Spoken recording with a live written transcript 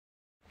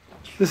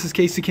This is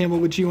Casey Campbell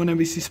with G1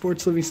 NBC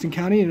Sports Livingston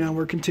County, and now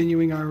we're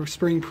continuing our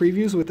spring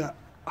previews with our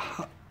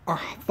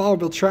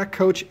Fowlerville track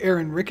coach,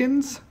 Aaron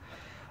Rickens.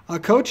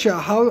 Coach,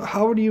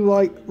 how do you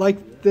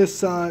like this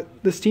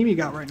team you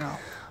got right now?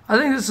 I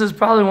think this is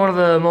probably one of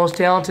the most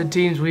talented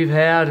teams we've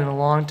had in a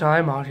long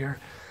time out here.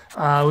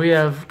 We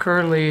have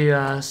currently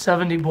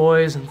 70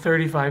 boys and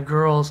 35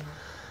 girls.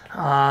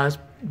 It's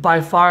by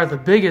far the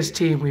biggest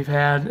team we've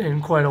had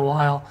in quite a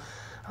while.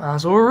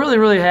 So we're really,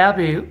 really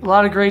happy. A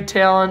lot of great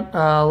talent,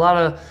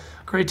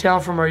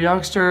 from our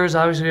youngsters.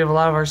 Obviously, we have a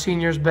lot of our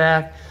seniors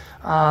back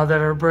that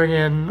are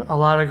bringing a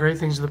lot of great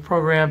things to the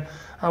program.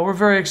 We're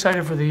very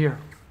excited for the year.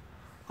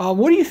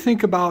 What do you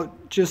think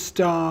about just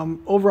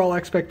overall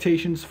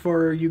expectations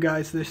for you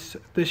guys this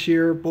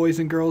year, boys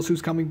and girls?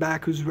 Who's coming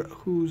back?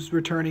 Who's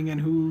returning,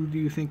 and who do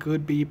you think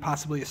could be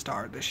possibly a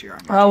star this year?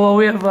 Well,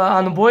 we have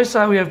on the boys'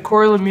 side, we have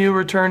Corey Lemieux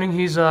returning.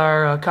 He's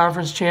our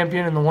conference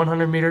champion in the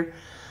 100 meter.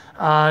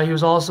 He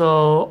was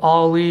also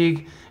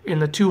all-league in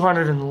the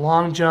 200 and the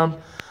long jump.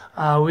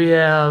 We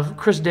have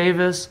Chris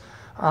Davis.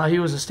 He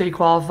was a state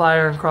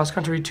qualifier in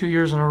cross-country 2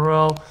 years in a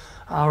row.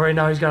 Right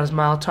now he's got his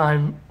mile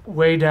time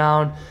way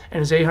down and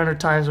his 800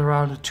 times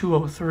around to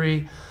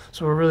 2:03,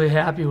 so we're really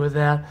happy with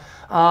that.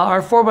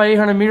 Our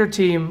 4x800 meter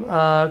team,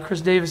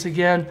 Chris Davis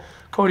again,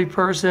 Cody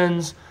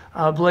Persons,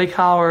 Blake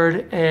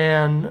Howard,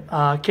 and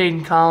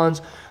Caden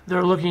Collins,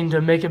 they're looking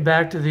to make it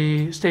back to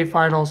the state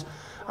finals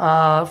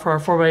for our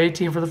 4x8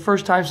 team for the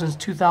first time since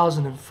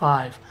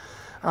 2005.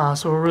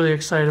 So we're really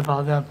excited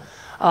about them.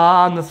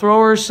 On the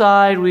thrower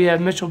side, we have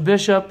Mitchell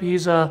Bishop.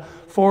 He's a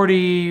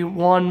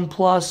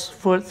 41-plus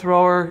foot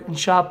thrower in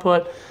shot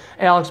put.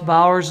 Alex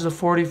Bowers is a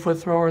 40-foot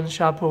thrower in the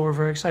shot put. We're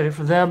very excited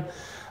for them.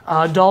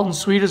 Dalton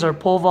Sweet is our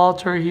pole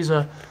vaulter. He's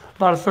about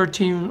a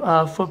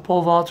 13-foot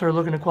pole vaulter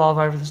looking to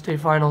qualify for the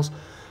state finals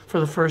for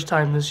the first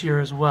time this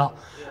year as well.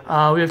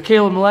 We have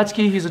Caleb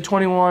Miletsky. He's a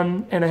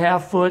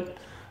 21.5-foot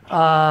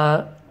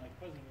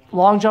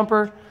long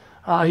jumper.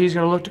 He's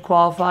going to look to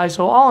qualify.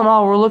 So all in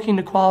all, we're looking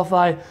to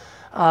qualify.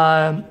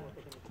 We're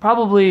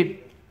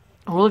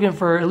looking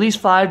for at least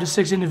 5 to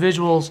 6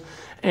 individuals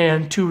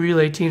and 2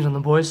 relay teams on the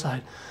boys'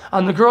 side.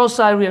 On the girls'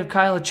 side, we have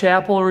Kyla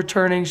Chappell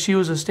returning. She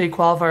was a state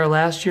qualifier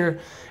last year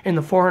in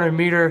the 400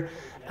 meter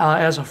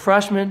as a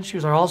freshman. She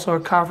was also our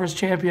conference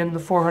champion in the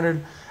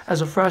 400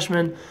 as a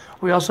freshman.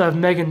 We also have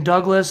Megan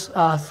Douglas,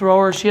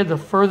 thrower. She had the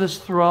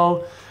furthest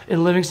throw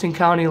in Livingston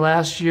County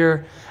last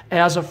year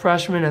as a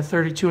freshman at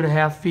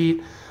 32.5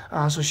 feet.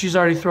 So she's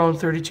already thrown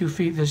 32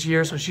 feet this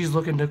year, so she's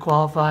looking to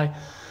qualify.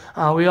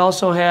 We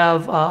also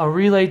have a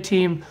relay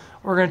team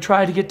we're going to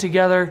try to get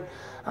together.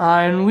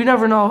 And we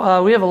never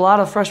know. We have a lot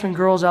of freshman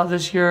girls out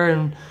this year,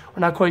 and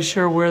we're not quite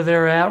sure where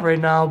they're at right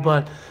now,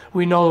 but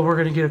we know that we're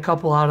going to get a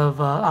couple out of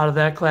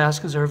that class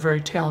because they're a very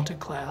talented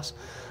class.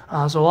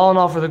 So all in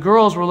all, for the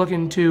girls, we're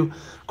looking to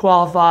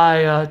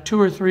qualify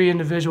 2 or 3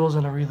 individuals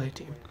in a relay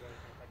team.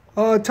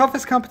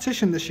 Toughest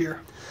competition this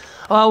year?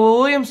 Well,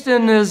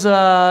 Williamston's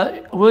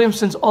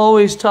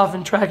always tough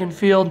in track and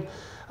field.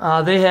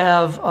 They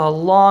have a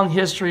long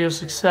history of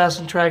success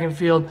in track and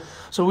field,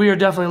 so we are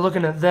definitely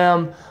looking at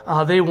them.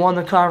 They won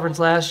the conference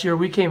last year.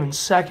 We came in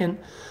second,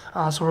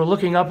 so we're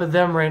looking up at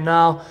them right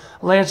now.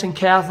 Lansing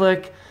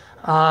Catholic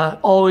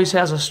always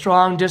has a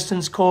strong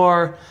distance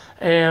core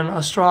and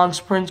a strong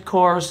sprint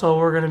core, so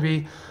we're going to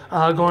be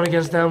going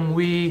against them.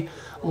 We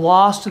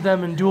lost to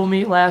them in dual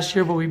meet last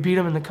year, but we beat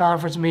them in the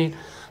conference meet.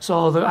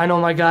 So I know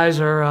my guys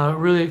are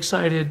really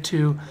excited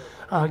to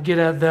get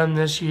at them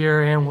this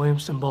year and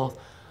Williamston both.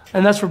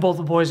 And that's for both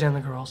the boys and the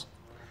girls.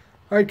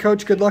 All right,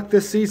 Coach, good luck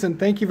this season.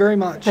 Thank you very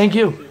much. Thank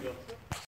you.